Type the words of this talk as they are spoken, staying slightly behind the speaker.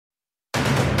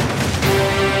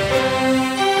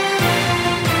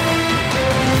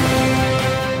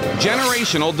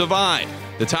generational divide.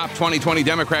 The top 2020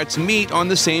 Democrats meet on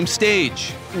the same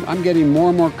stage. I'm getting more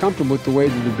and more comfortable with the way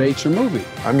the debates are moving.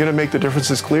 I'm going to make the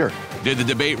differences clear. Did the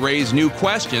debate raise new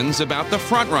questions about the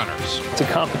frontrunners? It's a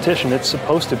competition. It's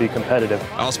supposed to be competitive.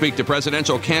 I'll speak to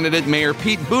presidential candidate Mayor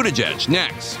Pete Buttigieg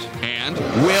next. And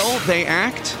will they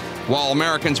act? While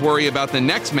Americans worry about the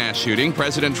next mass shooting,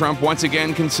 President Trump once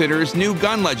again considers new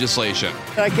gun legislation.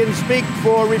 I can speak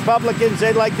for Republicans.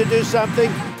 They'd like to do something.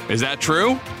 Is that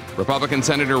true? Republican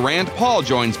Senator Rand Paul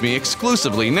joins me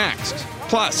exclusively next.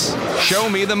 Plus, show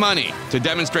me the money. To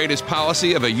demonstrate his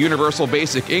policy of a universal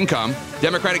basic income,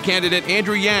 Democratic candidate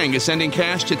Andrew Yang is sending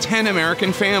cash to 10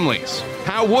 American families.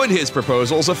 How would his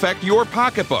proposals affect your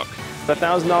pocketbook?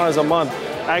 $1,000 a month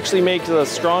actually makes us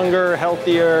stronger,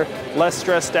 healthier, less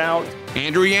stressed out.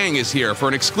 Andrew Yang is here for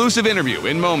an exclusive interview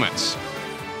in moments.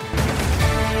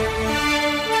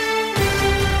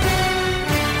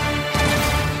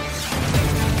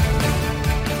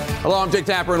 Hello, I'm Jake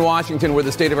Tapper in Washington, where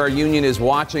the State of our Union is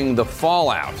watching the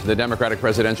fallout. The Democratic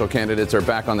presidential candidates are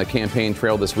back on the campaign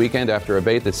trail this weekend after a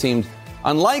debate that seemed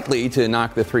unlikely to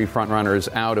knock the three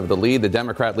frontrunners out of the lead. The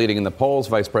Democrat leading in the polls,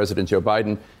 Vice President Joe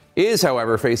Biden, is,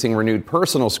 however, facing renewed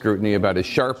personal scrutiny about his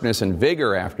sharpness and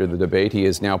vigor after the debate. He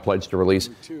has now pledged to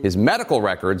release his medical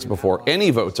records before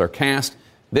any votes are cast.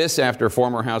 This after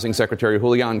former Housing Secretary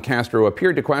Julian Castro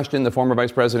appeared to question the former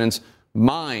vice president's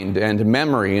mind and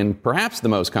memory in perhaps the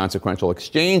most consequential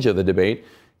exchange of the debate.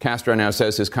 Castro now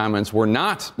says his comments were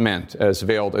not meant as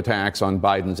veiled attacks on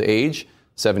Biden's age,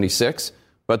 76,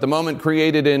 but the moment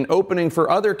created an opening for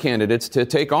other candidates to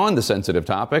take on the sensitive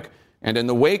topic. And in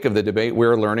the wake of the debate,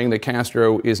 we're learning that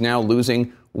Castro is now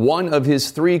losing one of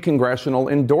his three congressional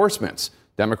endorsements.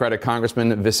 Democratic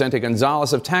Congressman Vicente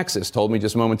Gonzalez of Texas told me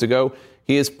just moments ago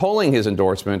he is pulling his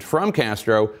endorsement from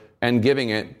Castro and giving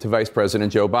it to Vice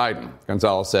President Joe Biden.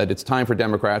 Gonzalez said it's time for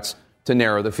Democrats to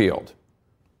narrow the field.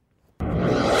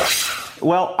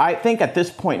 Well, I think at this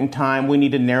point in time, we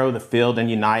need to narrow the field and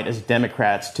unite as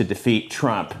Democrats to defeat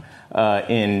Trump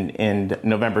in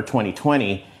November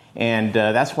 2020. And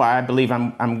that's why I believe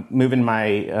I'm moving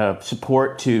my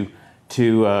support to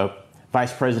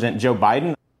Vice President Joe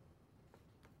Biden.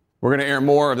 We're going to air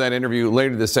more of that interview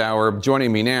later this hour.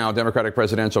 Joining me now, Democratic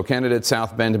presidential candidate,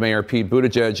 South Bend Mayor Pete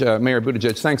Buttigieg. Mayor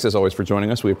Buttigieg, thanks as always for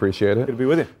joining us. We appreciate it. Good to be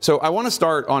with you. So I want to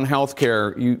start on health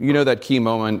care. You know that key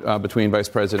moment between Vice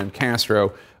President Vice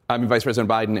President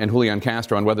Biden and Julian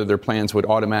Castro on whether their plans would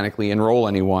automatically enroll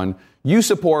anyone. You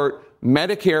support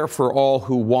Medicare for all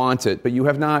who want it, but you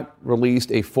have not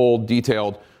released a full,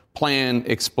 detailed plan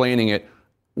explaining it.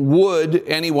 Would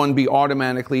anyone be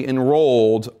automatically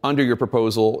enrolled under your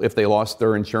proposal if they lost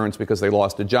their insurance because they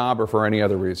lost a job or for any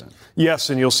other reason? Yes,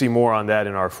 and you'll see more on that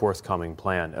in our forthcoming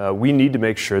plan. We need to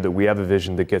make sure that we have a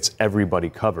vision that gets everybody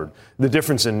covered. The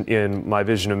difference in my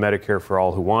vision of Medicare for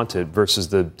all who want it versus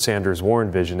the Sanders-Warren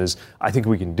vision is I think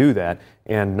we can do that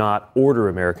and not order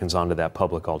Americans onto that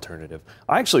public alternative.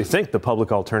 I actually think the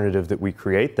public alternative that we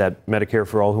create, that Medicare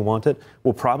for all who want it,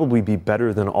 will probably be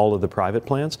better than all of the private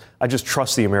plans. I just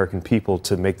trust the American people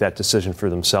to make that decision for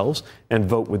themselves and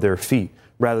vote with their feet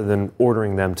rather than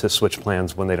ordering them to switch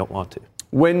plans when they don't want to.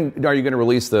 When are you going to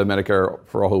release the Medicare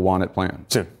for all who want it plan?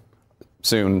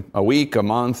 Soon. A week, a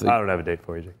month? I don't have a date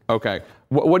for you, Jake. Okay.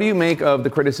 What do you make of the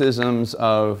criticisms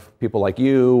of people like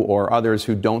you or others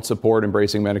who don't support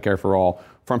embracing Medicare for all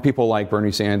from people like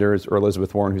Bernie Sanders or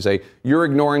Elizabeth Warren who say you're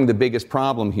ignoring the biggest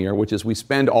problem here, which is we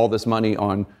spend all this money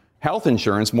on health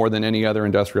insurance more than any other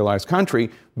industrialized country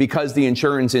because the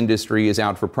insurance industry is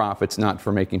out for profits, not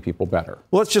for making people better?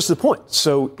 Well, that's just the point.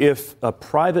 So if a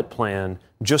private plan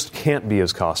just can't be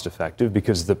as cost effective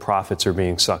because the profits are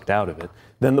being sucked out of it,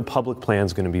 then the public plan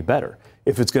is going to be better.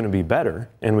 If it's going to be better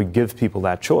and we give people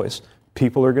that choice,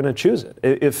 people are going to choose it.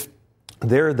 If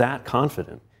they're that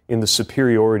confident in the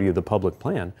superiority of the public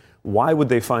plan, why would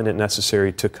they find it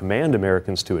necessary to command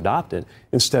Americans to adopt it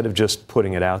instead of just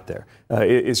putting it out there?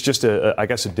 It's just, I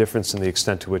guess, a difference in the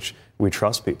extent to which we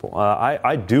trust people.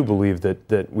 I do believe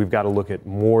that we've got to look at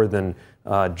more than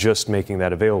just making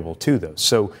that available to those.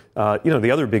 So,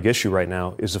 the other big issue right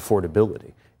now is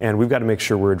affordability. And we've got to make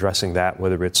sure we're addressing that,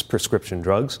 whether it's prescription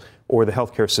drugs or the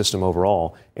healthcare system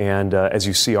overall. And as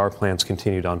you see our plans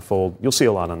continue to unfold, you'll see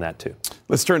a lot on that, too.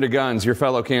 Let's turn to guns. Your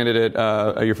fellow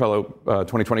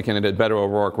 2020 candidate, Beto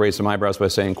O'Rourke, raised some eyebrows by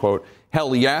saying, quote,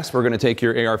 hell yes, we're going to take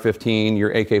your AR-15,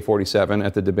 your AK-47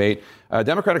 at the debate.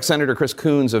 Democratic Senator Chris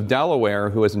Coons of Delaware,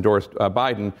 who has endorsed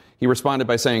Biden, he responded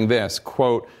by saying this,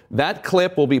 quote, that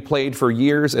clip will be played for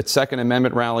years at Second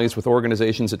Amendment rallies with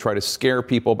organizations that try to scare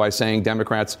people by saying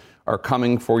Democrats are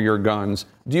coming for your guns.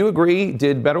 Do you agree?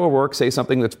 Did Beto O'Rourke say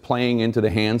something that's playing into the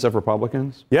hands of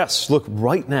Republicans? Yes. Look,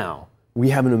 right now, we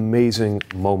have an amazing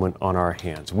moment on our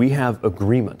hands. We have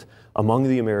agreement among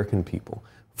the American people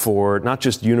for not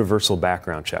just universal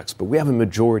background checks, but we have a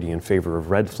majority in favor of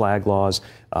red flag laws,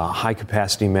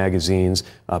 high-capacity magazines,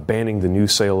 banning the new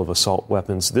sale of assault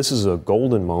weapons. This is a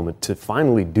golden moment to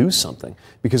finally do something,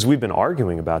 because we've been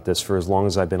arguing about this for as long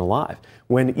as I've been alive.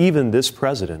 When even this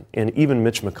president and even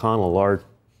Mitch McConnell are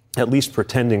at least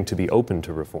pretending to be open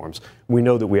to reforms, we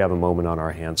know that we have a moment on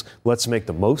our hands. Let's make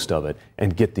the most of it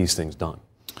and get these things done.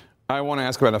 I want to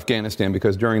ask about Afghanistan,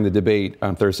 because during the debate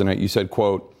on Thursday night, you said,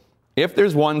 quote, "If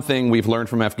there's one thing we've learned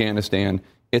from Afghanistan,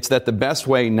 it's that the best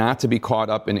way not to be caught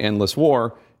up in endless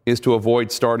war is to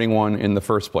avoid starting one in the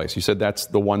first place." You said that's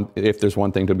the one, if there's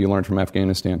one thing to be learned from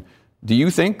Afghanistan. Do you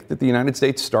think that the United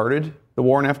States started the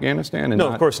war in Afghanistan? No,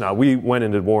 of course not. We went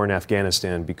into war in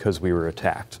Afghanistan because we were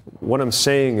attacked. What I'm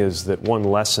saying is that one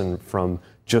lesson from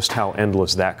just how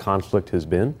endless that conflict has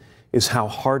been is how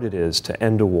hard it is to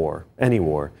end a war, any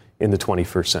war, in the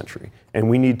 21st century. And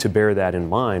we need to bear that in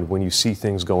mind when you see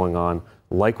things going on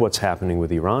like what's happening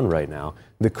with Iran right now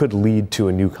that could lead to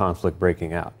a new conflict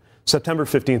breaking out. September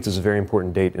 15th is a very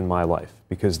important date in my life,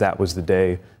 because that was the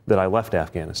day that I left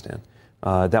Afghanistan.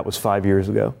 That was 5 years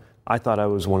ago. I thought I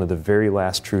was one of the very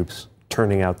last troops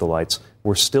turning out the lights.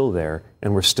 We're still there,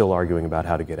 and we're still arguing about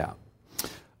how to get out.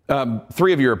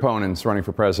 Three of your opponents running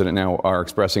for president now are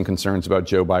expressing concerns about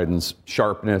Joe Biden's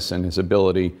sharpness and his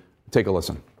ability. Take a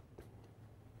listen.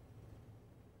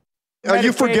 Are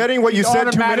you forgetting what you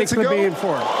said 2 minutes ago? Being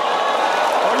for it.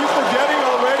 Are you forgetting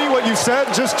already what you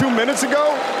said just 2 minutes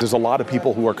ago? There's a lot of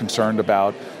people who are concerned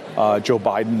about Joe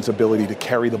Biden's ability to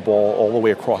carry the ball all the way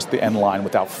across the end line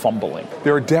without fumbling.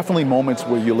 There are definitely moments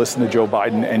where you listen to Joe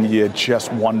Biden and you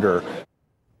just wonder.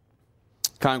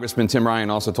 Congressman Tim Ryan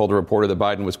also told a reporter that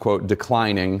Biden was, quote,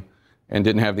 declining and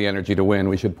didn't have the energy to win.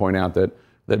 We should point out that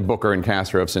Booker and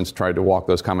Castro have since tried to walk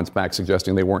those comments back,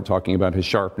 suggesting they weren't talking about his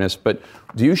sharpness. But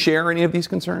do you share any of these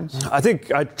concerns? I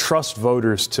think I trust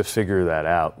voters to figure that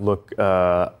out. Look,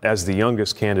 as the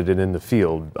youngest candidate in the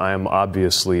field, I am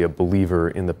obviously a believer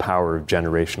in the power of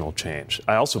generational change.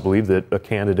 I also believe that a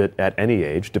candidate at any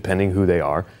age, depending who they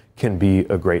are, can be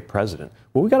a great president.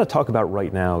 What we got to talk about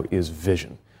right now is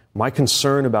vision. My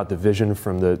concern about the vision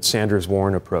from the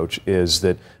Sanders-Warren approach is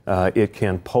that it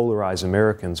can polarize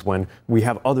Americans when we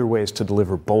have other ways to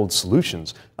deliver bold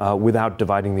solutions without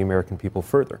dividing the American people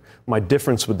further. My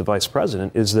difference with the vice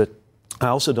president is that I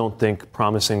also don't think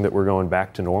promising that we're going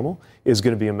back to normal is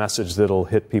going to be a message that'll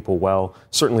hit people well,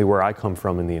 certainly where I come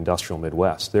from in the industrial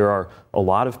Midwest. There are a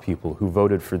lot of people who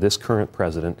voted for this current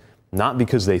president not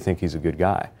because they think he's a good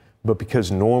guy, but because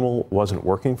normal wasn't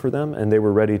working for them, and they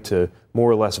were ready to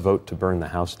more or less vote to burn the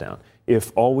house down.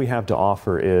 If all we have to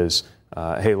offer is,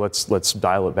 hey, let's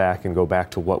dial it back and go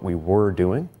back to what we were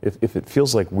doing, if it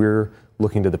feels like we're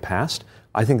looking to the past,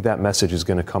 I think that message is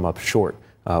going to come up short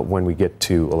when we get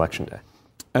to Election Day.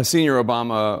 A senior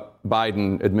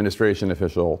Obama-Biden administration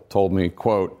official told me,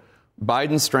 quote,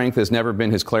 Biden's strength has never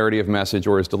been his clarity of message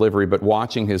or his delivery, but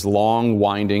watching his long,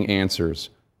 winding answers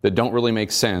that don't really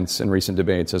make sense in recent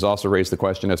debates has also raised the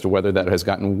question as to whether that has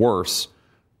gotten worse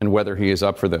and whether he is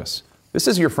up for this. This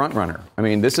is your front runner. I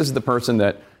mean, this is the person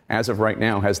that, as of right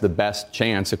now, has the best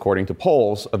chance, according to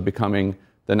polls, of becoming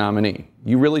the nominee.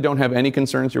 You really don't have any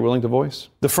concerns you're willing to voice?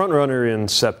 The front runner in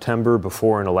September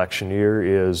before an election year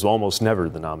is almost never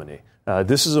the nominee.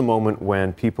 This is a moment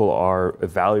when people are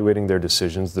evaluating their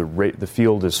decisions. The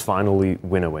field is finally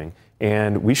winnowing,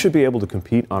 and we should be able to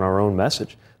compete on our own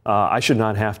message. I should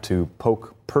not have to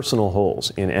poke personal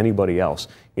holes in anybody else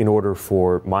in order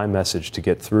for my message to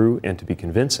get through and to be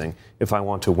convincing if I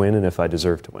want to win and if I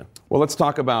deserve to win. Well, let's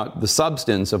talk about the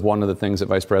substance of one of the things that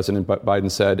Vice President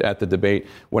Biden said at the debate.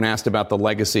 When asked about the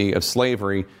legacy of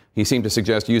slavery, he seemed to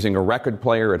suggest using a record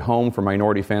player at home for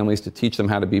minority families to teach them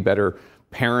how to be better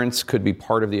parents could be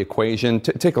part of the equation.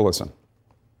 Take a listen.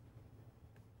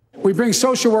 We bring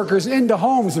social workers into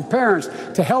homes of parents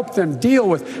to help them deal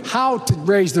with how to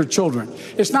raise their children.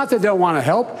 It's not that they don't want to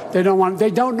help. They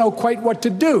don't know quite what to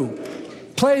do.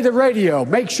 Play the radio.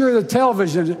 Make sure the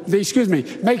television,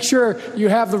 make sure you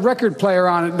have the record player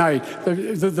on at night,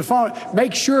 the phone.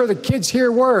 Make sure the kids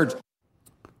hear words.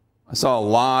 I saw a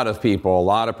lot of people, a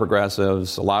lot of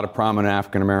progressives, a lot of prominent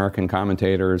African-American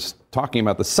commentators talking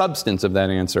about the substance of that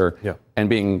answer and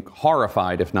being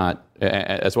horrified, if not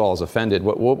as well as offended.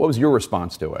 What was your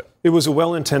response to it? It was a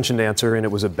well-intentioned answer, and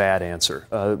it was a bad answer.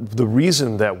 The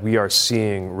reason that we are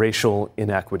seeing racial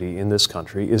inequity in this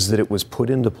country is that it was put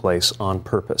into place on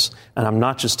purpose. And I'm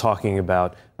not just talking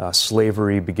about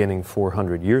slavery beginning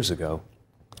 400 years ago.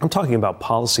 I'm talking about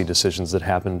policy decisions that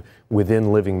happened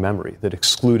within living memory that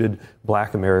excluded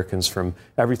black Americans from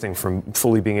everything from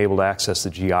fully being able to access the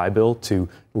GI Bill to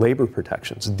labor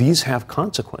protections. These have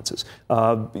consequences.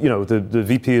 The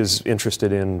VP is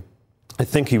interested in, I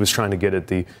think he was trying to get at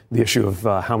the issue of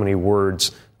how many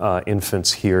words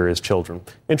infants hear as children.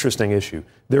 Interesting issue.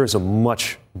 There is a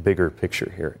much bigger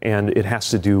picture here, and it has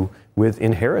to do with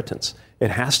inheritance. It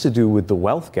has to do with the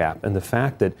wealth gap and the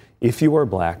fact that if you are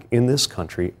black in this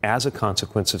country as a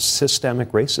consequence of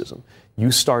systemic racism,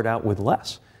 you start out with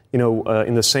less.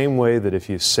 In the same way that if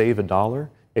you save $1,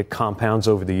 it compounds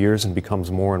over the years and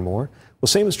becomes more and more. Well,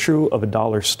 same is true of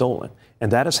 $1 stolen.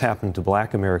 And that has happened to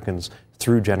black Americans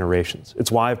through generations.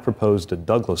 It's why I've proposed a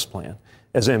Douglas plan,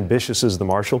 as ambitious as the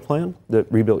Marshall Plan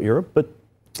that rebuilt Europe. But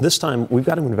this time, we've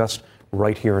got to invest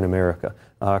right here in America.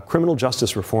 Criminal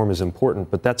justice reform is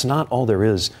important, but that's not all there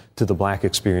is to the black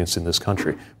experience in this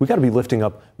country. We've got to be lifting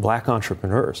up black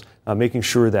entrepreneurs, making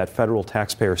sure that federal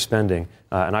taxpayer spending,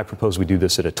 and I propose we do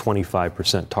this at a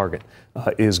 25% target,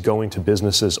 is going to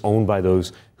businesses owned by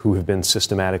those who have been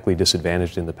systematically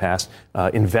disadvantaged in the past,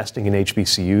 investing in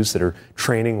HBCUs that are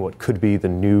training what could be the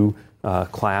new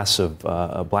class of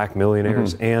black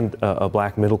millionaires and a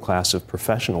black middle class of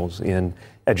professionals in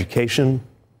education,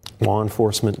 law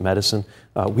enforcement, medicine.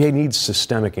 We need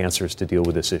systemic answers to deal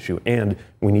with this issue, and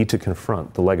we need to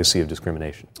confront the legacy of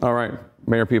discrimination. All right.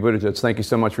 Mayor Pete Buttigieg, thank you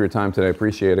so much for your time today. I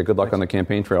appreciate it. Good luck on the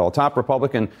campaign trail. A top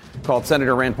Republican called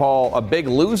Senator Rand Paul a big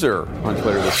loser on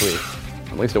Twitter this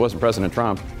week. At least it wasn't President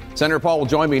Trump. Senator Paul will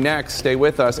join me next. Stay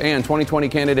with us. And 2020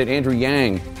 candidate Andrew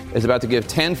Yang is about to give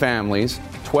 10 families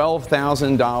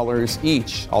 $12,000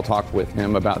 each. I'll talk with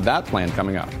him about that plan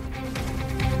coming up.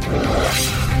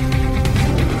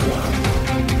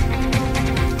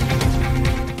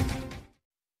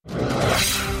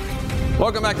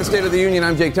 Welcome back to State of the Union.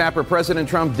 I'm Jake Tapper. President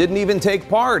Trump didn't even take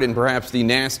part in perhaps the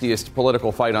nastiest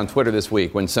political fight on Twitter this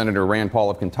week when Senator Rand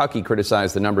Paul of Kentucky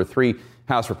criticized the number 3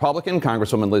 House Republican,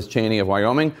 Congresswoman Liz Cheney of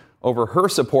Wyoming, over her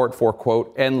support for,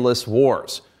 quote, endless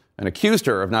wars, and accused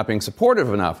her of not being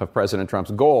supportive enough of President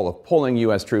Trump's goal of pulling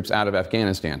U.S. troops out of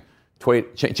Afghanistan.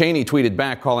 Cheney tweeted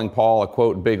back calling Paul a,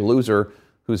 quote, big loser,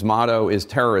 whose motto is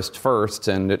terrorist first,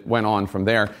 and it went on from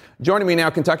there. Joining me now,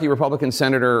 Kentucky Republican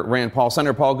Senator Rand Paul.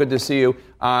 Senator Paul, good to see you.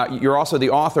 You're also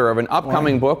the author of an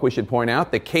upcoming book, we should point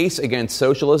out, The Case Against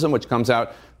Socialism, which comes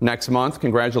out next month.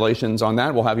 Congratulations on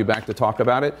that. We'll have you back to talk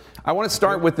about it. I want to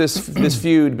start with this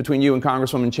feud between you and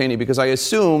Congresswoman Cheney, because I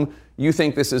assume you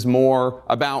think this is more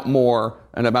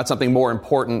and about something more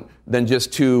important than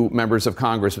just two members of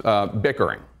Congress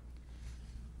bickering.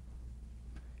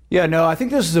 Yeah, no, I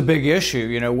think this is a big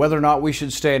issue, whether or not we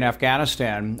should stay in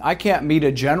Afghanistan. I can't meet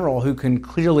a general who can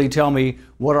clearly tell me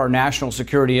what our national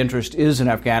security interest is in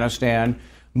Afghanistan.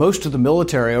 Most of the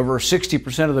military, over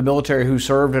 60% of the military who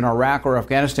served in Iraq or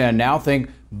Afghanistan, now think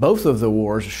both of the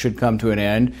wars should come to an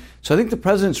end. So I think the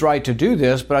president's right to do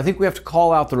this, but I think we have to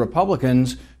call out the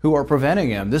Republicans who are preventing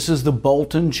him. This is the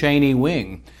Bolton-Cheney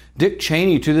wing. Dick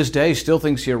Cheney, to this day, still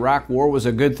thinks the Iraq war was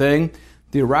a good thing.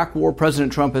 The Iraq war,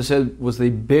 President Trump has said, was the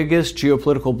biggest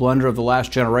geopolitical blunder of the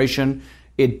last generation.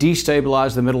 It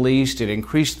destabilized the Middle East. It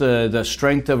increased the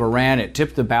strength of Iran. It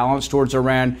tipped the balance towards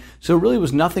Iran. So it really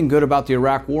was nothing good about the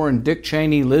Iraq war. And Dick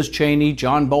Cheney, Liz Cheney,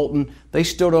 John Bolton, they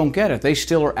still don't get it. They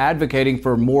still are advocating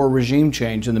for more regime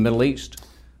change in the Middle East.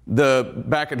 The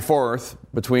back and forth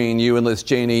between you and Liz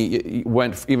Cheney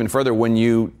went even further when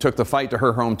you took the fight to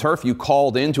her home turf. You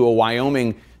called into a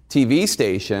Wyoming TV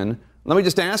station. Let me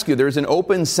just ask you, there's an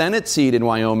open Senate seat in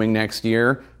Wyoming next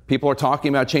year. People are talking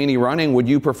about Cheney running. Would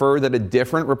you prefer that a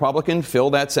different Republican fill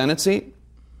that Senate seat?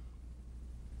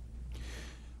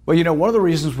 Well, one of the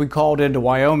reasons we called into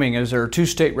Wyoming is there are 2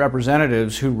 state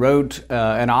representatives who wrote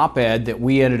an op-ed that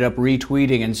we ended up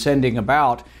retweeting and sending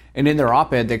about. And in their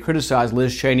op-ed, they criticized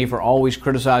Liz Cheney for always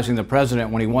criticizing the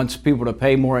president when he wants people to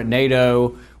pay more at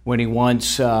NATO, when he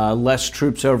wants less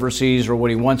troops overseas, or when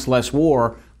he wants less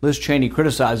war. Liz Cheney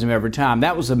criticized him every time.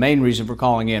 That was the main reason for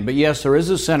calling in. But yes, there is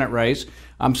a Senate race.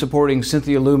 I'm supporting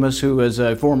Cynthia Lummis, who is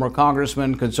a former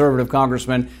congressman, conservative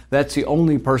congressman. That's the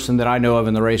only person that I know of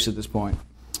in the race at this point.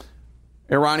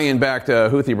 Iranian-backed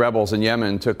Houthi rebels in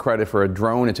Yemen took credit for a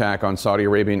drone attack on Saudi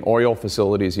Arabian oil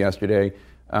facilities yesterday,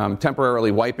 temporarily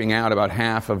wiping out about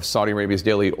half of Saudi Arabia's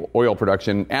daily oil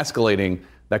production, escalating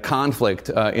the conflict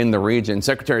in the region.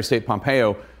 Secretary of State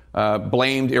Pompeo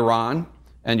blamed Iran.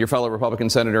 And your fellow Republican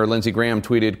Senator Lindsey Graham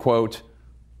tweeted, quote,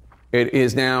 "It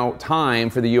is now time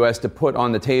for the U.S. to put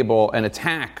on the table an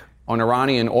attack on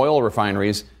Iranian oil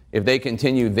refineries if they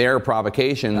continue their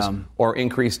provocations or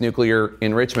increase nuclear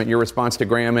enrichment." Your response to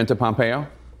Graham and to Pompeo?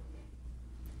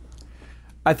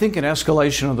 I think an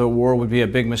escalation of the war would be a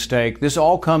big mistake. This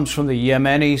all comes from the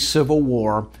Yemeni civil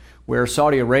war, where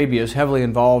Saudi Arabia is heavily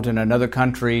involved in another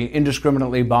country,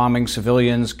 indiscriminately bombing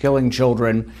civilians, killing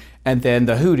children, and then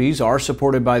the Houthis are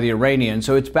supported by the Iranians.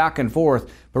 So it's back and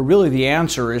forth, but really the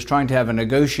answer is trying to have a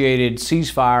negotiated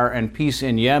ceasefire and peace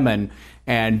in Yemen,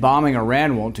 and bombing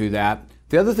Iran won't do that.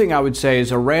 The other thing I would say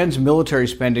is Iran's military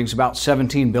spending is about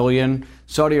 $17 billion.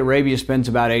 Saudi Arabia spends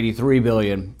about $83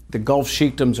 billion. The Gulf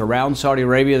sheikdoms around Saudi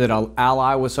Arabia that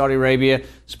ally with Saudi Arabia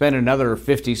spend another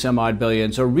 50 some odd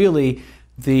billion. So really,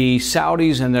 the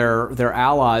Saudis and their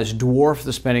allies dwarf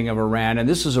the spending of Iran, and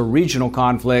this is a regional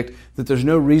conflict that there's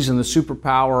no reason the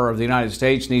superpower of the United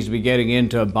States needs to be getting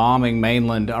into bombing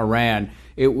mainland Iran.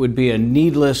 It would be a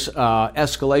needless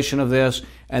escalation of this,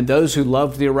 and those who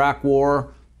loved the Iraq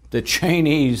War, the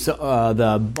Cheneys,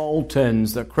 the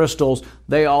Boltons, the Crystals,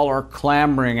 they all are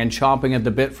clamoring and chomping at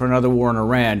the bit for another war in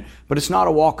Iran. But it's not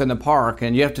a walk in the park,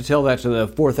 and you have to tell that to the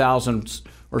 4,000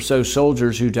 or so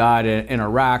soldiers who died in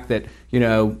Iraq that,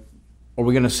 are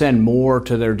we going to send more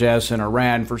to their deaths in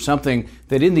Iran for something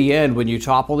that in the end, when you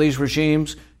topple these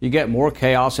regimes, you get more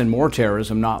chaos and more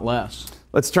terrorism, not less.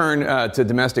 Let's turn to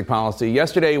domestic policy.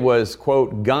 Yesterday was,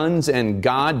 quote, Guns and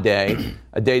God Day,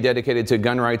 a day dedicated to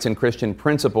gun rights and Christian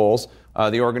principles.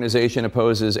 The organization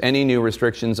opposes any new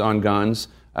restrictions on guns.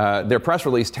 Their press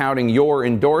release touting your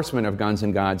endorsement of Guns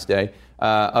and God's Day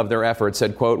of their efforts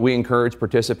said, quote, we encourage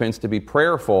participants to be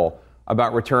prayerful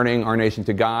about returning our nation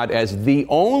to God as the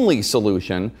only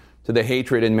solution to the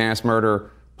hatred and mass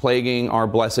murder plaguing our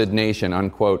blessed nation,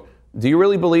 unquote. Do you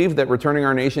really believe that returning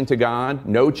our nation to God,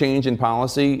 no change in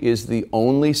policy, is the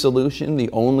only solution, the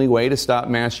only way to stop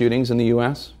mass shootings in the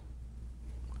U.S.?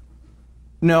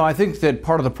 No, I think that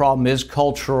part of the problem is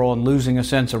cultural and losing a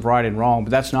sense of right and wrong,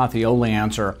 but that's not the only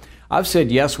answer. I've said,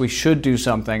 yes, we should do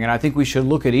something, and I think we should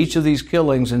look at each of these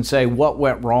killings and say what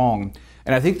went wrong.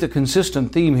 And I think the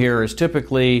consistent theme here is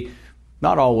typically,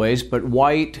 not always, but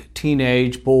white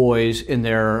teenage boys in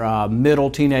their middle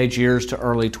teenage years to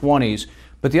early 20s.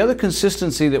 But the other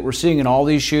consistency that we're seeing in all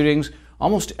these shootings,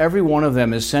 almost every one of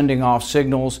them is sending off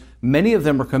signals. Many of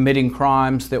them are committing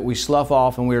crimes that we slough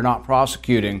off and we are not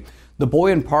prosecuting. The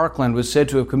boy in Parkland was said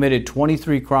to have committed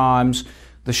 23 crimes.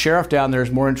 The sheriff down there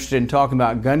is more interested in talking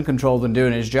about gun control than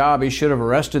doing his job. He should have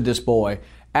arrested this boy.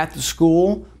 At the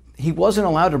school, he wasn't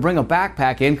allowed to bring a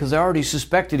backpack in because they already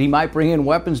suspected he might bring in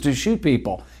weapons to shoot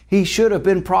people. He should have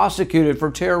been prosecuted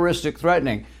for terroristic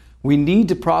threatening. We need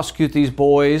to prosecute these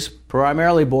boys,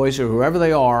 primarily boys or whoever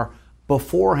they are,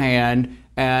 beforehand.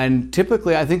 And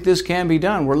typically, I think this can be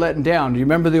done. We're letting down. Do you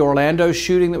remember the Orlando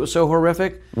shooting that was so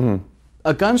horrific? Mm-hmm.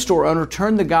 A gun store owner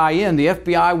turned the guy in. The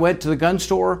FBI went to the gun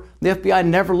store. The FBI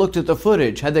never looked at the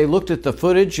footage. Had they looked at the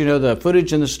footage, the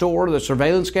footage in the store, the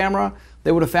surveillance camera,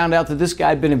 they would have found out that this guy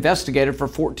had been investigated for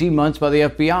 14 months by the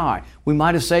FBI. We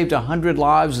might have saved 100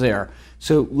 lives there.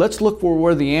 So let's look for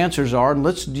where the answers are, and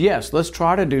let's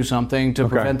try to do something to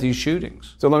prevent these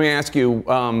shootings. So let me ask you,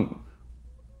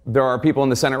 there are people in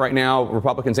the Senate right now,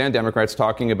 Republicans and Democrats,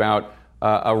 talking about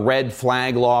a red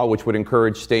flag law, which would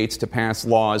encourage states to pass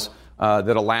laws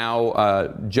that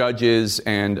allow judges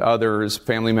and others,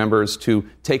 family members, to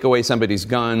take away somebody's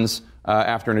guns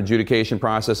after an adjudication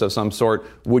process of some sort.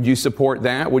 Would you support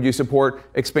that? Would you support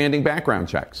expanding background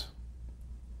checks?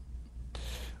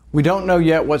 We don't know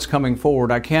yet what's coming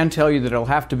forward. I can tell you that it'll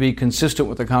have to be consistent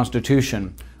with the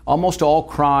Constitution. Almost all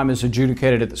crime is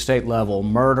adjudicated at the state level.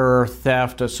 Murder,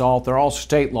 theft, assault, they're all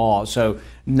state laws. So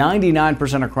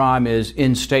 99% of crime is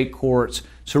in state courts.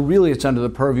 So really it's under the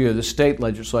purview of the state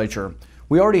legislature.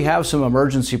 We already have some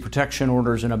emergency protection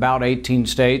orders in about 18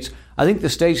 states. I think the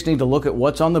states need to look at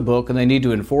what's on the book and they need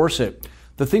to enforce it.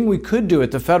 The thing we could do at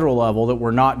the federal level that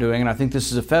we're not doing, and I think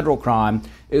this is a federal crime,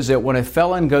 is that when a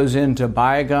felon goes in to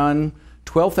buy a gun,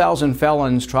 12,000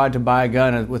 felons tried to buy a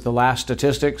gun with the last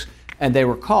statistics, and they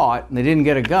were caught, and they didn't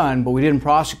get a gun, but we didn't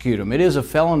prosecute them. It is a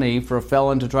felony for a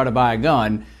felon to try to buy a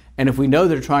gun, and if we know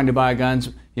they're trying to buy guns,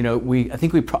 I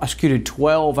think we prosecuted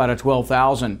 12 out of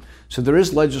 12,000. So there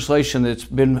is legislation that's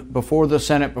been before the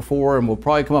Senate before, and will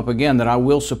probably come up again, that I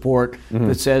will support,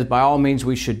 that says by all means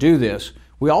we should do this.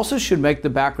 We also should make the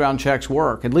background checks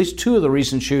work. At least two of the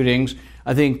recent shootings,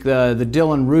 I think the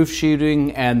Dylan Roof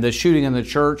shooting and the shooting in the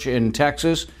church in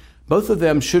Texas, both of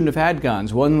them shouldn't have had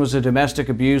guns. One was a domestic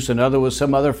abuse, another was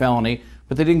some other felony,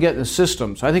 but they didn't get in the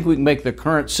system. So I think we can make the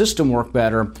current system work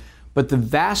better. But the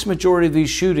vast majority of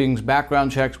these shootings,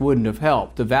 background checks wouldn't have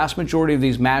helped. The vast majority of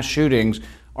these mass shootings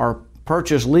are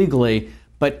purchased legally,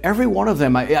 but every one of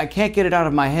them, I can't get it out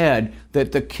of my head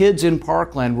that the kids in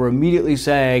Parkland were immediately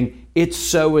saying, it's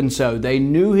so-and-so. They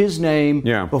knew his name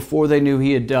before they knew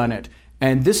he had done it.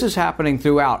 And this is happening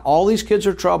throughout. All these kids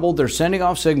are troubled, they're sending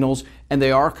off signals, and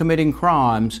they are committing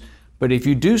crimes. But if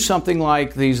you do something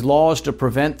like these laws to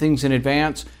prevent things in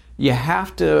advance, you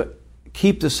have to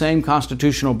keep the same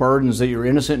constitutional burdens that you're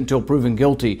innocent until proven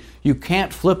guilty. You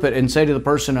can't flip it and say to the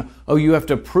person, oh, you have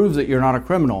to prove that you're not a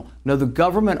criminal. No, the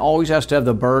government always has to have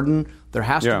the burden. There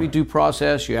has to be due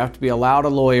process. You have to be allowed a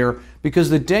lawyer, because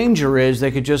the danger is they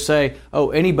could just say,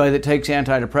 oh, anybody that takes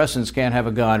antidepressants can't have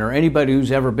a gun, or anybody who's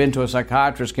ever been to a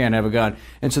psychiatrist can't have a gun.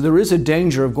 And so there is a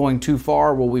danger of going too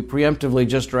far where we preemptively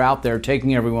just are out there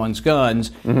taking everyone's guns.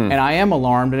 Mm-hmm. And I am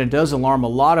alarmed, and it does alarm a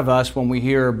lot of us when we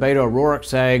hear Beto O'Rourke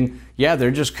saying, yeah, they're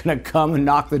just going to come and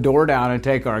knock the door down and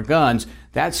take our guns.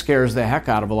 That scares the heck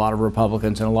out of a lot of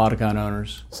Republicans and a lot of gun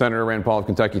owners. Senator Rand Paul of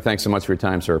Kentucky, thanks so much for your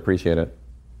time, sir. Appreciate it.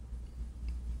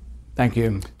 Thank you.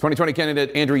 2020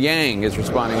 candidate Andrew Yang is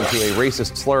responding to a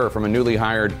racist slur from a newly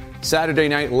hired Saturday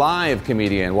Night Live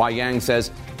comedian. Why Yang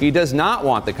says he does not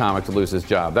want the comic to lose his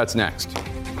job. That's next.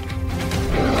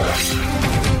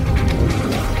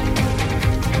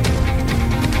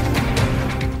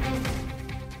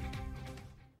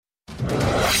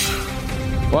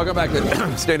 Welcome back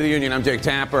to State of the Union. I'm Jake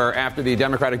Tapper. After the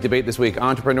Democratic debate this week,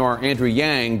 entrepreneur Andrew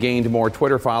Yang gained more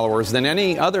Twitter followers than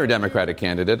any other Democratic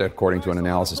candidate, according to an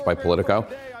analysis by Politico.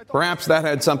 Perhaps that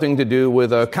had something to do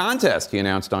with a contest he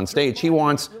announced on stage. He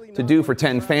wants to do for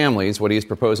 10 families what he is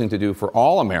proposing to do for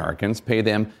all Americans, pay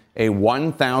them a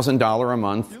 $1,000 a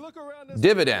month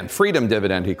dividend, freedom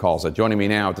dividend, he calls it. Joining me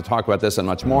now to talk about this and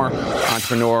much more,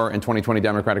 entrepreneur and 2020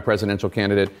 Democratic presidential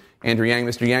candidate Andrew Yang.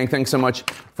 Mr. Yang, thanks so much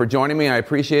for joining me. I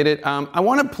appreciate it. I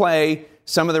want to play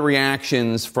some of the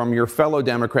reactions from your fellow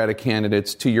Democratic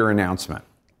candidates to your announcement.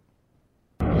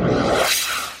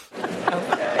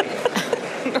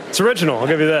 It's original, I'll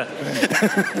give you that.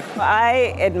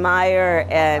 I admire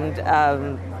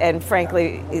and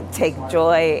frankly take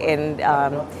joy in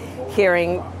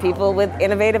hearing people with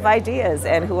innovative ideas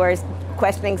and who are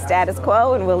questioning status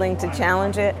quo and willing to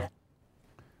challenge it.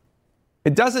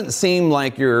 It doesn't seem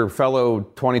like your fellow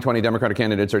 2020 Democratic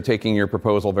candidates are taking your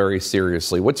proposal very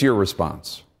seriously. What's your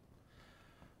response?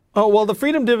 Oh, well, the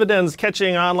freedom dividend's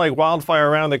catching on like wildfire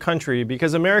around the country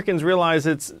because Americans realize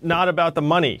it's not about the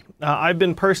money. I've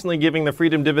been personally giving the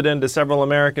freedom dividend to several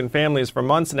American families for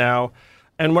months now.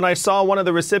 And when I saw one of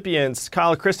the recipients,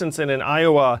 Kyle Christensen in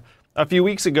Iowa, a few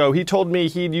weeks ago, he told me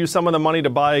he'd use some of the money to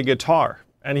buy a guitar.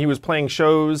 And he was playing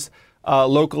shows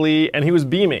locally, and he was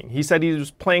beaming. He said he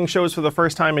was playing shows for the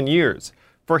first time in years.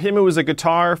 For him, it was a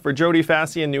guitar. For Jody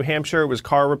Fassey in New Hampshire, it was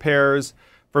car repairs.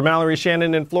 For Mallory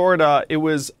Shannon in Florida, it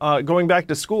was going back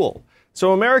to school.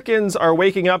 So Americans are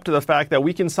waking up to the fact that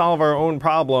we can solve our own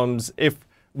problems if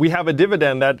we have a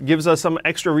dividend that gives us some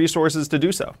extra resources to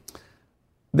do so.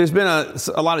 There's been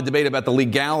a lot of debate about the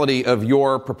legality of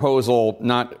your proposal,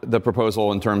 not the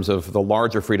proposal in terms of the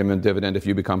larger freedom and dividend if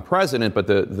you become president, but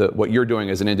the what you're doing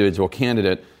as an individual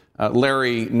candidate.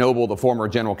 Larry Noble, the former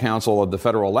general counsel of the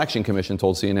Federal Election Commission,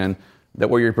 told CNN that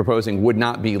what you're proposing would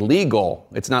not be legal.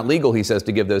 It's not legal, he says,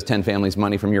 to give those 10 families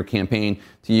money from your campaign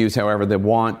to use however they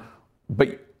want.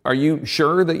 But are you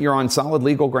sure that you're on solid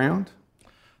legal ground?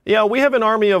 Yeah, we have an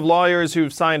army of lawyers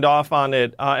who've signed off on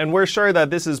it, and we're sure that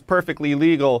this is perfectly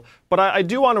legal. But I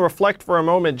do want to reflect for a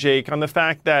moment, Jake, on the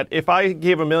fact that if I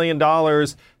gave $1 million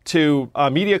to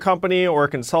a media company or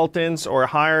consultants or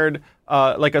hired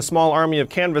like a small army of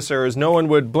canvassers, no one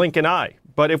would blink an eye.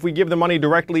 But if we give the money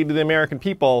directly to the American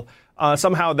people,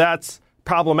 somehow that's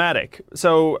problematic.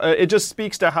 So it just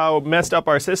speaks to how messed up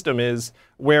our system is,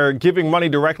 where giving money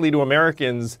directly to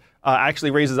Americans actually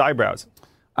raises eyebrows.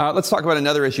 Let's talk about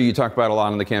another issue you talk about a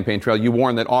lot on the campaign trail. You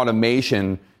warn that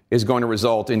automation is going to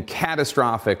result in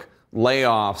catastrophic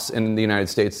layoffs in the United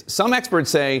States. Some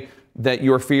experts say that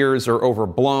your fears are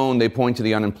overblown. They point to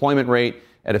the unemployment rate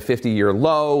at a 50-year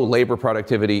low, labor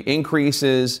productivity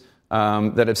increases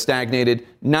that have stagnated,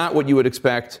 not what you would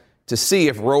expect to see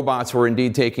if robots were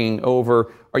indeed taking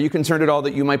over. Are you concerned at all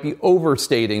that you might be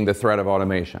overstating the threat of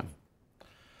automation?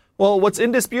 Well, what's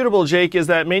indisputable, Jake, is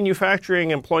that manufacturing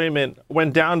employment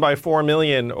went down by 4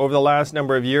 million over the last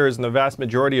number of years, and the vast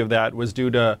majority of that was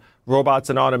due to robots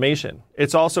and automation.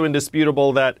 It's also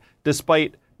indisputable that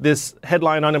despite this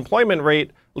headline unemployment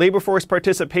rate, labor force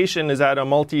participation is at a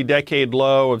multi-decade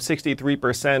low of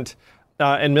 63%,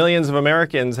 and millions of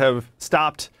Americans have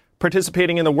stopped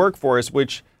participating in the workforce,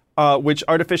 which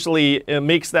artificially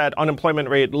makes that unemployment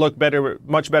rate look better,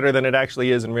 much better than it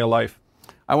actually is in real life.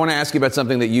 I want to ask you about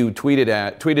something that you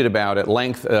tweeted about at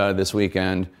length this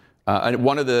weekend.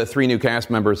 One of the 3 new cast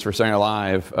members for Saturday Night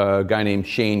Live, a guy named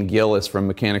Shane Gillis from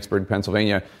Mechanicsburg,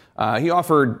 Pennsylvania, he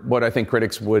offered what I think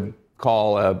critics would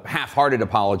call a half-hearted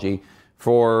apology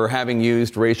for having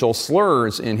used racial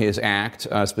slurs in his act,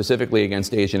 specifically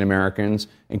against Asian Americans,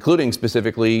 including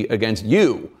specifically against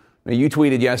you. Now, you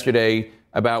tweeted yesterday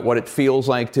about what it feels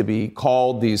like to be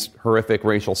called these horrific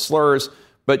racial slurs,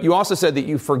 but you also said that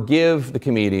you forgive the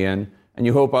comedian and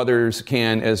you hope others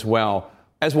can as well.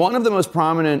 As one of the most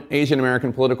prominent Asian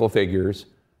American political figures,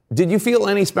 did you feel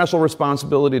any special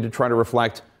responsibility to try to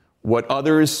reflect what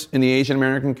others in the Asian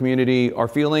American community are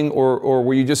feeling, or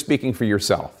were you just speaking for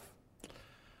yourself?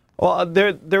 Well,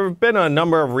 there have been a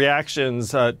number of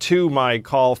reactions to my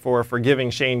call for forgiving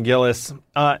Shane Gillis,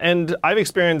 and I've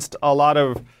experienced a lot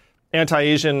of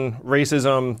anti-Asian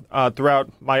racism throughout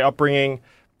my upbringing,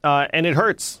 and it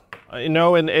hurts,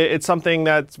 and it's something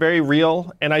that's very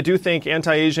real, and I do think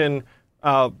anti-Asian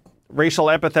racial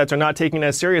epithets are not taken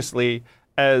as seriously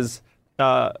as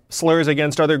slurs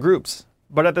against other groups.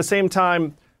 But at the same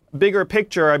time, bigger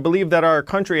picture, I believe that our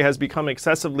country has become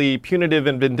excessively punitive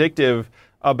and vindictive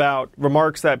about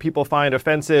remarks that people find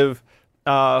offensive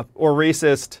or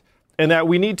racist, and that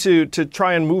we need to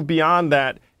try and move beyond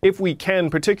that if we can,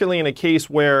 particularly in a case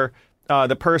where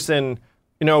the person,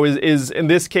 is in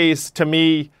this case, to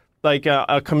me, like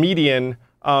a comedian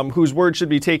whose words should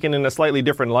be taken in a slightly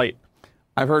different light.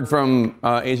 I've heard from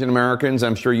Asian Americans,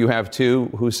 I'm sure you have too,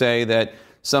 who say that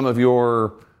some of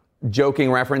your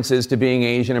joking references to being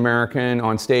Asian American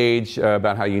on stage,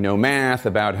 about how you know math,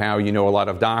 about how you know a lot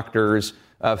of doctors,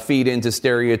 feed into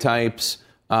stereotypes,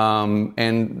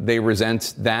 and they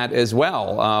resent that as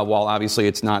well, while obviously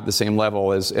it's not the same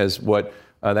level as what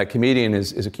that comedian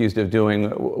is accused of doing.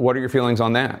 What are your feelings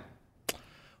on that?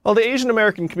 Well, the Asian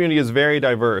American community is very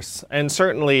diverse, and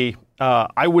certainly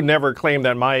I would never claim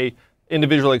that my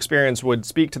individual experience would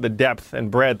speak to the depth and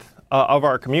breadth of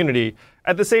our community.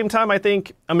 At the same time, I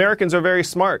think Americans are very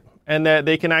smart and that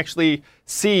they can actually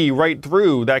see right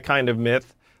through that kind of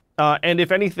myth. And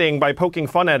if anything, by poking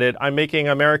fun at it, I'm making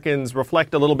Americans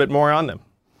reflect a little bit more on them.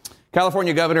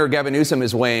 California Governor Gavin Newsom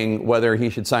is weighing whether he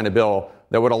should sign a bill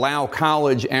that would allow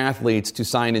college athletes to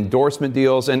sign endorsement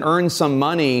deals and earn some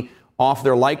money off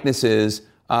their likenesses.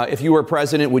 If you were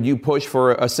president, would you push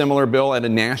for a similar bill at a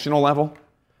national level?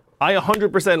 I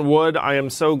 100% would. I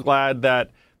am so glad that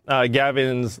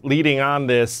Gavin's leading on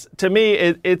this. To me,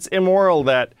 it's immoral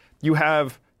that you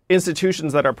have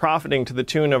institutions that are profiting to the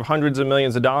tune of hundreds of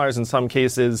millions of dollars in some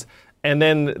cases, and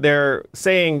then they're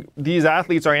saying these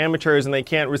athletes are amateurs and they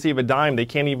can't receive a dime. They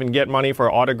can't even get money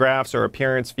for autographs or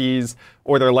appearance fees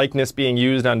or their likeness being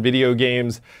used on video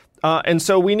games. And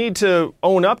so we need to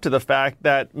own up to the fact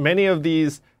that many of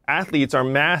these athletes are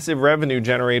massive revenue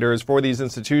generators for these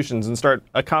institutions and start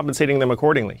compensating them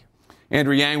accordingly.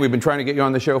 Andrew Yang, we've been trying to get you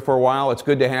on the show for a while. It's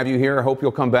good to have you here. I hope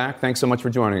you'll come back. Thanks so much for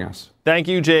joining us. Thank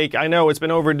you, Jake. I know it's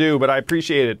been overdue, but I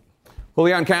appreciate it.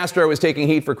 Julian Castro is taking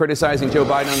heat for criticizing Joe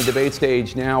Biden on the debate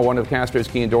stage. Now, one of Castro's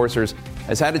key endorsers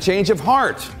has had a change of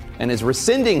heart and is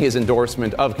rescinding his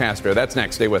endorsement of Castro. That's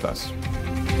next. Stay with us.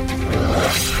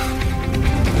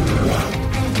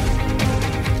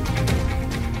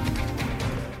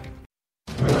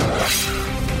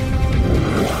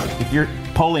 If you're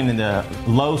polling in the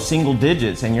low single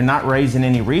digits and you're not raising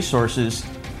any resources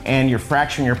and you're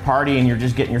fracturing your party and you're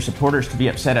just getting your supporters to be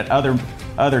upset at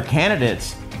other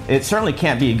candidates, it certainly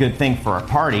can't be a good thing for our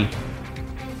party.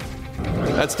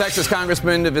 That's Texas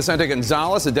Congressman Vicente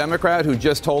Gonzalez, a Democrat who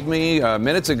just told me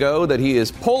minutes ago that he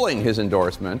is pulling his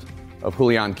endorsement of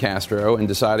Julian Castro and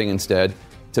deciding instead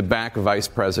to back Vice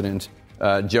President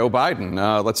Joe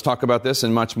Biden. Let's talk about this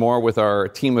and much more with our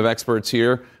team of experts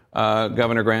here.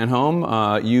 Governor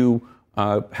Granholm, you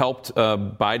helped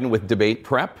Biden with debate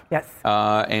prep. Yes.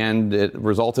 And it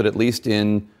resulted at least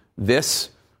in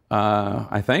this,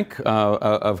 I think,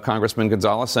 of Congressman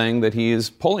Gonzalez saying that he is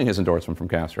pulling his endorsement from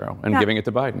Castro and giving it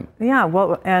to Biden. Yeah,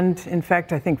 well, and in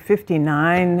fact, I think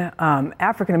 59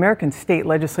 African-American state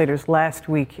legislators last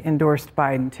week endorsed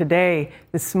Biden. Today,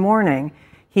 this morning,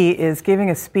 he is giving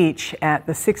a speech at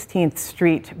the 16th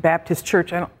Street Baptist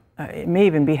Church. It may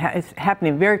even be it's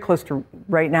happening very close to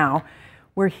right now,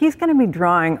 where he's going to be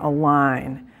drawing a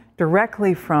line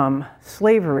directly from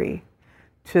slavery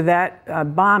to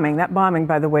that bombing. That bombing,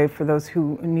 by the way, for those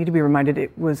who need to be reminded,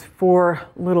 it was 4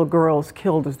 little girls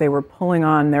killed as they were pulling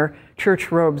on their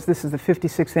church robes. This is the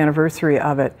 56th anniversary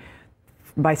of it,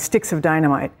 by sticks of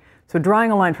dynamite. So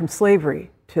drawing a line from slavery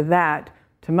to that,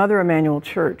 to Mother Emanuel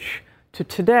Church, to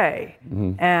today,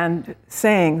 and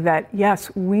saying that,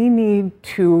 yes, we need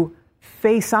to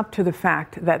face up to the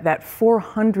fact that that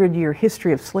 400-year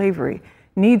history of slavery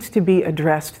needs to be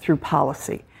addressed through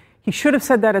policy. He should have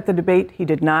said that at the debate. He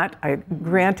did not,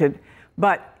 granted,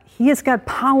 but he has got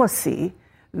policy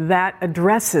that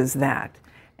addresses that.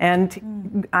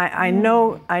 And I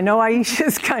know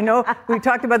Aisha's, we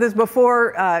talked about this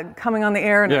before coming on the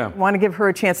air, and I want to give her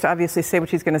a chance to obviously say what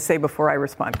she's going to say before I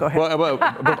respond. Go ahead. Well,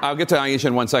 I'll get to Aisha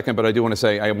in one second, but I do want to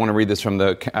say, I want to read this from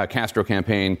the Castro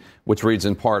campaign, which reads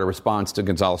in part a response to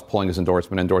Gonzalez pulling his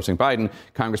endorsement, endorsing Biden.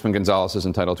 Congressman Gonzalez is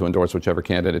entitled to endorse whichever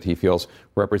candidate he feels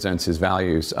represents his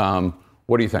values.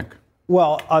 What do you think?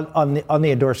 Well, on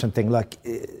the endorsement thing, look,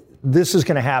 this is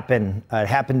going to happen. It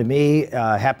happened to me.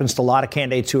 Happens to a lot of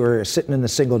candidates who are sitting in the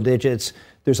single digits.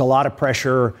 There's a lot of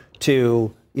pressure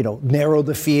to, narrow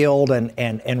the field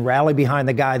and rally behind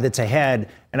the guy that's ahead.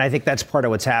 And I think that's part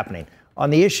of what's happening.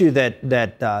 On the issue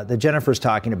that Jennifer's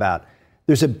talking about,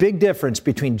 there's a big difference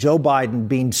between Joe Biden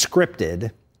being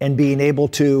scripted and being able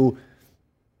to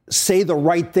say the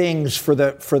right things for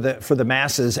the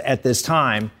masses at this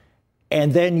time.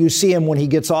 And then you see him when he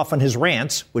gets off on his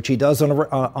rants, which he does on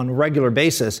a regular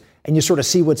basis, and you sort of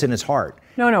see what's in his heart.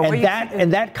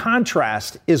 And that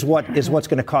contrast is what's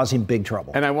going to cause him big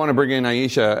trouble. And I want to bring in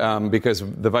Aisha because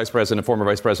the former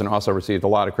vice president, also received a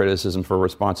lot of criticism for a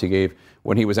response he gave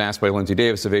when he was asked by Lindsay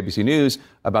Davis of ABC News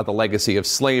about the legacy of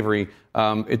slavery.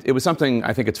 It was something,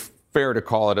 I think it's fair to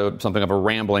call it something of a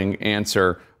rambling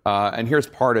answer. And here's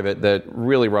part of it that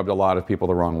really rubbed a lot of people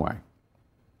the wrong way.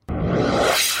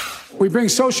 We bring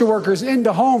social workers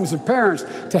into homes of parents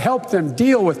to help them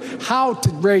deal with how to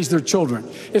raise their children.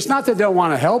 It's not that they don't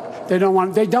want to help. They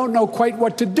don't know quite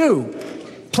what to do.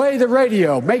 Play the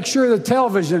radio. Make sure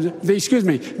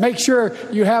make sure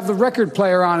you have the record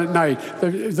player on at night.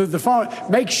 The phone.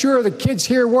 Make sure the kids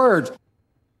hear words.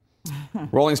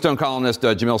 Rolling Stone columnist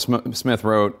Jamil Smith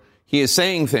wrote, he is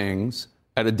saying things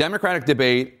at a Democratic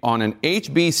debate on an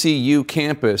HBCU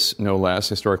campus, no less,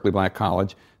 historically black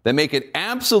college, that make it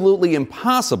absolutely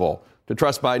impossible to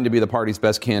trust Biden to be the party's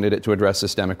best candidate to address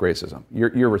systemic racism.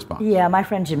 Your response? Yeah, my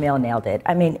friend Jamil nailed it.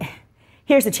 I mean,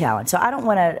 here's the challenge. So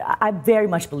I very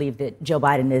much believe that Joe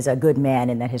Biden is a good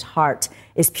man and that his heart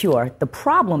is pure. The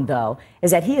problem, though, is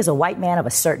that he is a white man of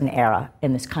a certain era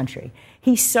in this country.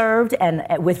 He served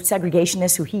with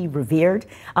segregationists who he revered.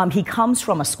 He comes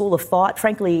from a school of thought,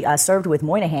 frankly, served with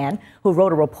Moynihan, who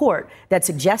wrote a report that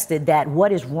suggested that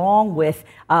what is wrong with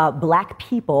black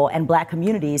people and black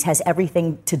communities has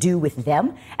everything to do with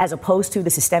them, as opposed to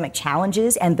the systemic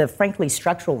challenges and the, frankly,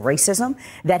 structural racism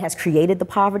that has created the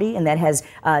poverty and that has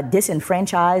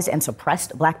disenfranchised and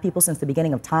suppressed black people since the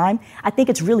beginning of time. I think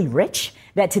it's really rich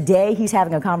that today he's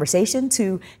having a conversation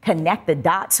to connect the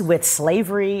dots with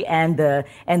slavery and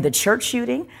the church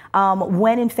shooting,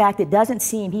 when in fact it doesn't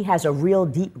seem he has a real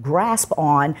deep grasp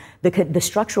on the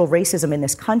structural racism in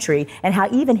this country and how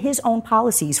even his own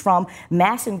policies, from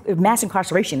mass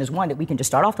incarceration is one that we can just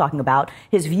start off talking about,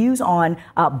 his views on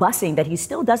busing, that he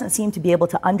still doesn't seem to be able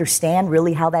to understand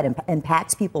really how that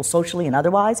impacts people socially and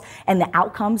otherwise, and the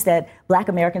outcomes that black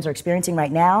Americans are experiencing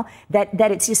right now,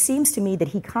 that it just seems to me that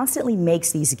he constantly makes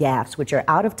these gaffes, which are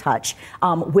out of touch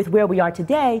with where we are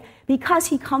today, because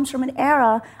he comes from an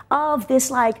era of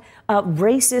this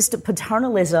racist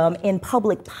paternalism in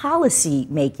public policy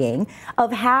making,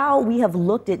 of how we have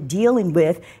looked at dealing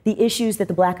with the issues that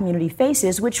the black community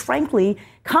faces, which frankly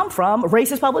come from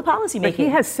racist public policy making. But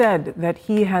he has said that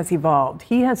he has evolved.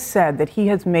 He has said that he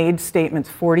has made statements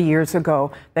 40 years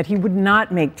ago that he would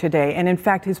not make today. And in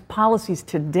fact, his policies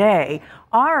today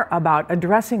are about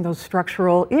addressing those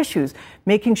structural issues,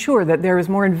 making sure that there is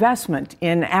more investment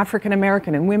in African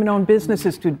American and women-owned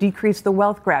businesses to decrease the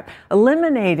wealth gap,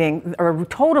 eliminating or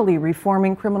totally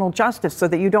reforming criminal justice so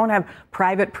that you don't have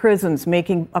private prisons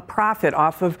making a profit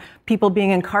off of people being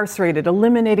incarcerated,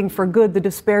 eliminating for good the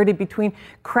disparity between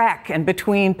crack and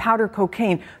between powder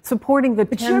cocaine, supporting the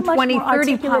 10, 20, 30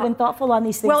 articulate and thoughtful on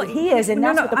these things that he is, and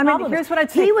that's what the problem here's what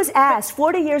I'd say. He was asked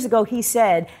 40 years ago, he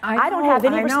said, I don't have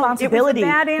any responsibility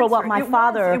for what my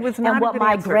father and what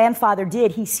my grandfather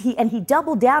did. He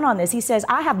doubled down on this. He says,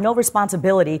 I have no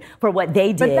responsibility for what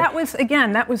they did. But that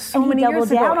was so many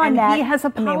years ago, and he has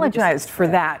apologized for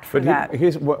that.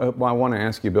 Here's what I want to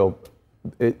ask you, Bill.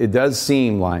 It does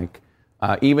seem like,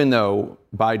 even though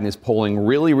Biden is polling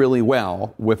really, really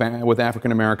well with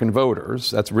African American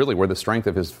voters, that's really where the strength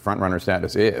of his frontrunner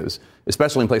status is,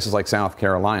 especially in places like South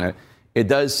Carolina. It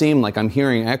does seem like I'm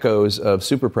hearing echoes of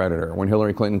super predator when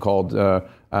Hillary Clinton called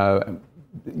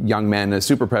young men as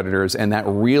super predators, and that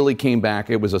really came back.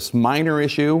 It was a minor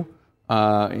issue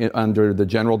under the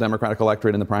general Democratic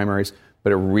electorate in the primaries,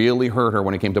 but it really hurt her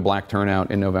when it came to black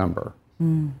turnout in November.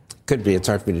 Could be. It's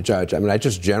hard for me to judge. I mean, I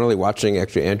just generally watching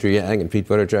actually Andrew Yang and Pete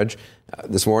Buttigieg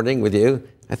this morning with you.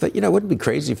 I thought, it wouldn't be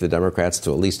crazy for the Democrats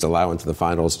to at least allow into the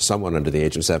finals someone under the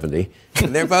age of 70.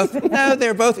 And they're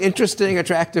both interesting,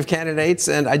 attractive candidates.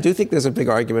 And I do think there's a big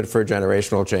argument for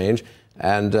generational change.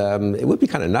 And it would be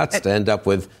kind of nuts to end up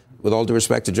with all due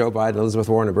respect to Joe Biden, Elizabeth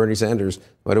Warren, and Bernie Sanders,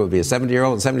 what it would be a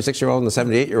 70-year-old, a 76-year-old, and a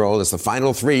 78-year-old as the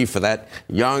final three for that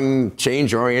young,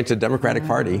 change-oriented Democratic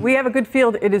Party. We have a good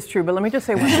field, it is true. But let me just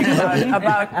say one thing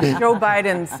about Joe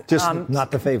Biden's... Just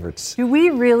not the favorites. Do we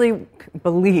really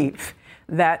believe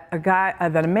that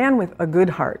a man with a good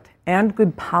heart and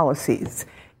good policies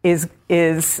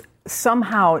is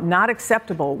somehow not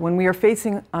acceptable when we are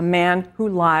facing a man who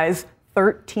lies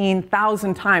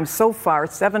 13,000 times so far,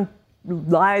 7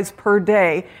 lies per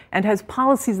day, and has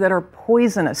policies that are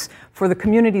poisonous for the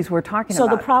communities we're talking about?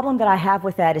 So the problem that I have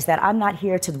with that is that I'm not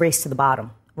here to race to the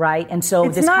bottom. Right. And so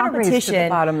it's this not competition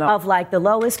bottom, of like the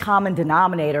lowest common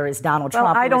denominator is Donald Trump.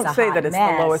 I don't say that it's the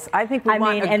lowest. I think we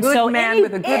want a good man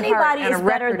with a good heart and a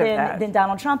record of that. Anybody is better than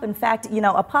Donald Trump. In fact,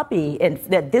 a puppy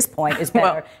at this point is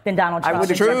better than Donald Trump. I would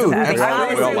agree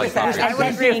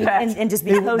with that. And just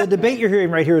because the debate you're hearing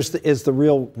right here is the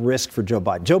real risk for Joe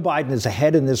Biden. Joe Biden is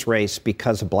ahead in this race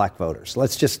because of black voters.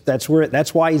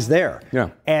 That's why he's there. Yeah.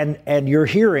 And you're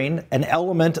hearing an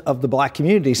element of the black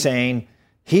community saying,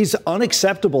 he's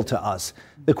unacceptable to us.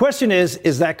 The question is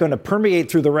that going to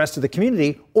permeate through the rest of the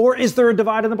community, or is there a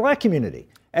divide in the black community?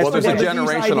 There's a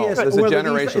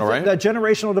generational, right? The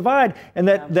generational divide, and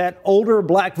that older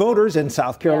black voters in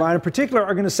South Carolina in particular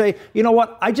are going to say, you know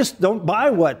what, I just don't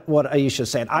buy what Aisha's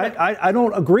saying. I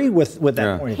don't agree with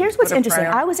that point. Here's what's interesting.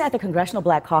 I was at the Congressional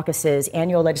Black Caucus's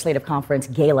annual legislative conference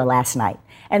gala last night.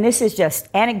 And this is just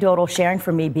anecdotal sharing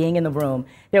from me being in the room.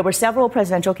 There were several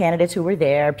presidential candidates who were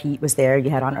there. Pete was there, you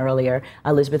had on earlier.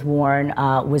 Elizabeth Warren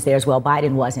was there as well.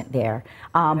 Biden wasn't there.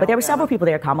 But there were several people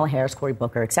there, Kamala Harris, Cory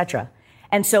Booker, et cetera.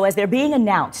 And so as they're being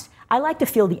announced, I like to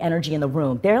feel the energy in the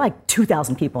room. There are like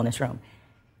 2,000 people in this room.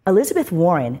 Elizabeth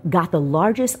Warren got the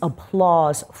largest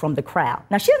applause from the crowd.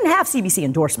 Now, she didn't have CBC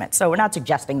endorsement, so we're not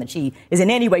suggesting that she is in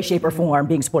any way, shape, or form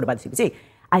being supported by the CBC.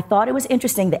 I thought it was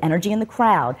interesting, the energy in the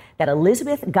crowd, that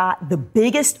Elizabeth got the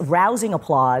biggest rousing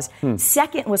applause.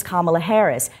 Second was Kamala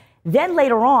Harris. Then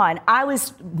later on,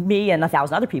 me and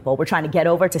 1,000 other people were trying to get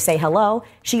over to say hello.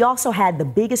 She also had the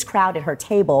biggest crowd at her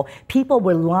table. People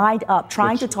were lined up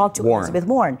trying to talk to Elizabeth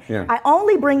Warren. Yeah. I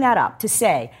only bring that up to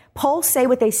say, polls say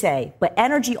what they say, but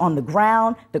energy on the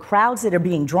ground, the crowds that are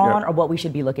being drawn are what we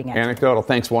should be looking at. Anecdotal.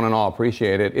 Thanks, one and all.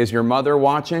 Appreciate it. Is your mother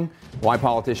watching? Why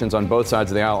politicians on both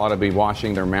sides of the aisle ought to be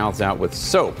washing their mouths out with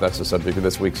soap. That's the subject of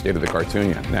this week's State of the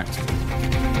Cartoonia. Next.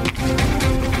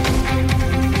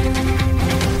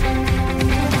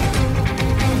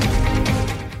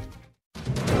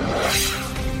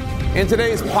 In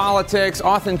today's politics,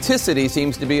 authenticity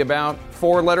seems to be about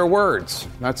 4-letter words.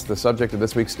 That's the subject of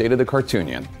this week's State of the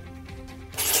Cartoonian.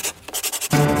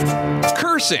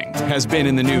 Cursing has been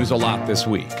in the news a lot this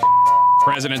week.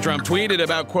 President Trump tweeted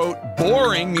about, quote,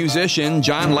 boring musician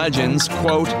John Legend's,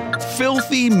 quote,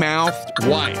 filthy-mouthed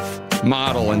wife.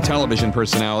 Model and television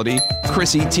personality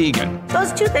Chrissy Teigen.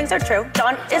 Those two things are true.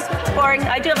 John is boring.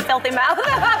 I do have a filthy mouth.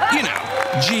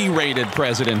 G-rated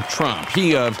President Trump.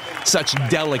 He of such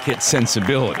delicate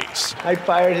sensibilities. I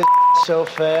fired his so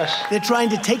fast. They're trying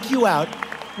to take you out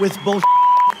with bullshit,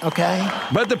 okay?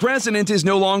 But the president is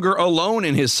no longer alone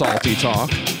in his salty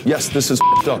talk. Yes, this is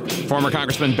up. Former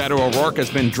Congressman Beto O'Rourke has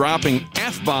been dropping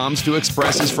F-bombs to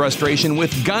express his frustration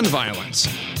with gun violence,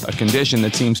 a condition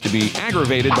that seems to be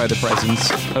aggravated by the presence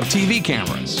of TV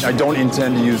cameras. I don't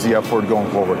intend to use the F word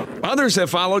going forward. Others have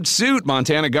followed suit.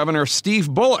 Montana Governor Steve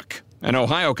Bullock and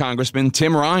Ohio Congressman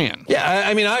Tim Ryan. Yeah,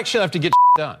 I mean, I actually have to get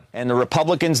done. And the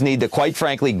Republicans need to, quite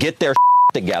frankly, get their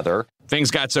together. Things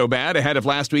got so bad ahead of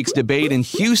last week's debate in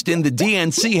Houston, the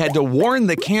DNC had to warn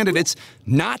the candidates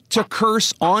not to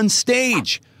curse on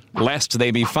stage, lest they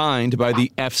be fined by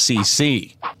the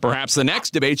FCC. Perhaps the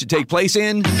next debate should take place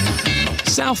in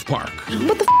South Park.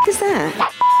 What the is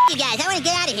that? You guys, I want to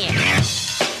get out of here.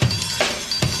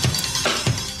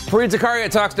 Fareed Zakaria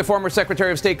talks to former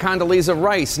Secretary of State Condoleezza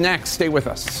Rice. Next, stay with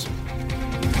us.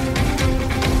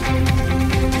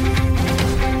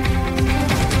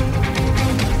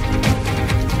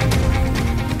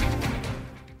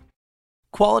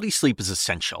 Quality sleep is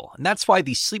essential, and that's why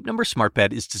the Sleep Number Smart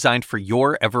Bed is designed for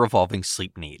your ever-evolving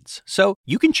sleep needs. So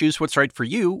you can choose what's right for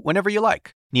you whenever you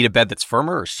like. Need a bed that's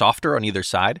firmer or softer on either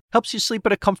side? Helps you sleep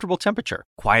at a comfortable temperature.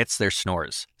 Quiets their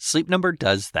snores. Sleep Number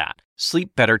does that.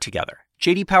 Sleep better together.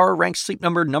 JD Power ranks Sleep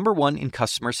Number number 1 in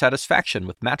customer satisfaction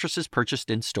with mattresses purchased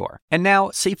in-store. And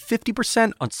now, save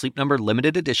 50% on Sleep Number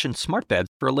limited edition smart beds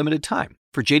for a limited time.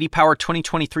 For JD Power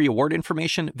 2023 award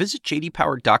information, visit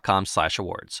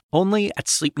jdpower.com/awards. Only at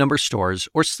Sleep Number stores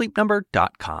or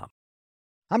sleepnumber.com.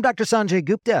 I'm Dr. Sanjay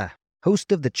Gupta,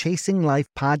 host of the Chasing Life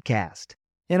podcast.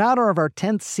 In honor of our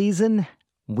 10th season,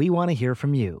 we want to hear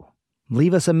from you.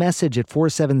 Leave us a message at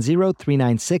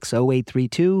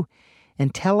 470-396-0832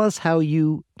 and tell us how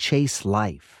you chase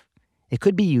life. It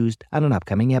could be used on an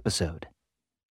upcoming episode.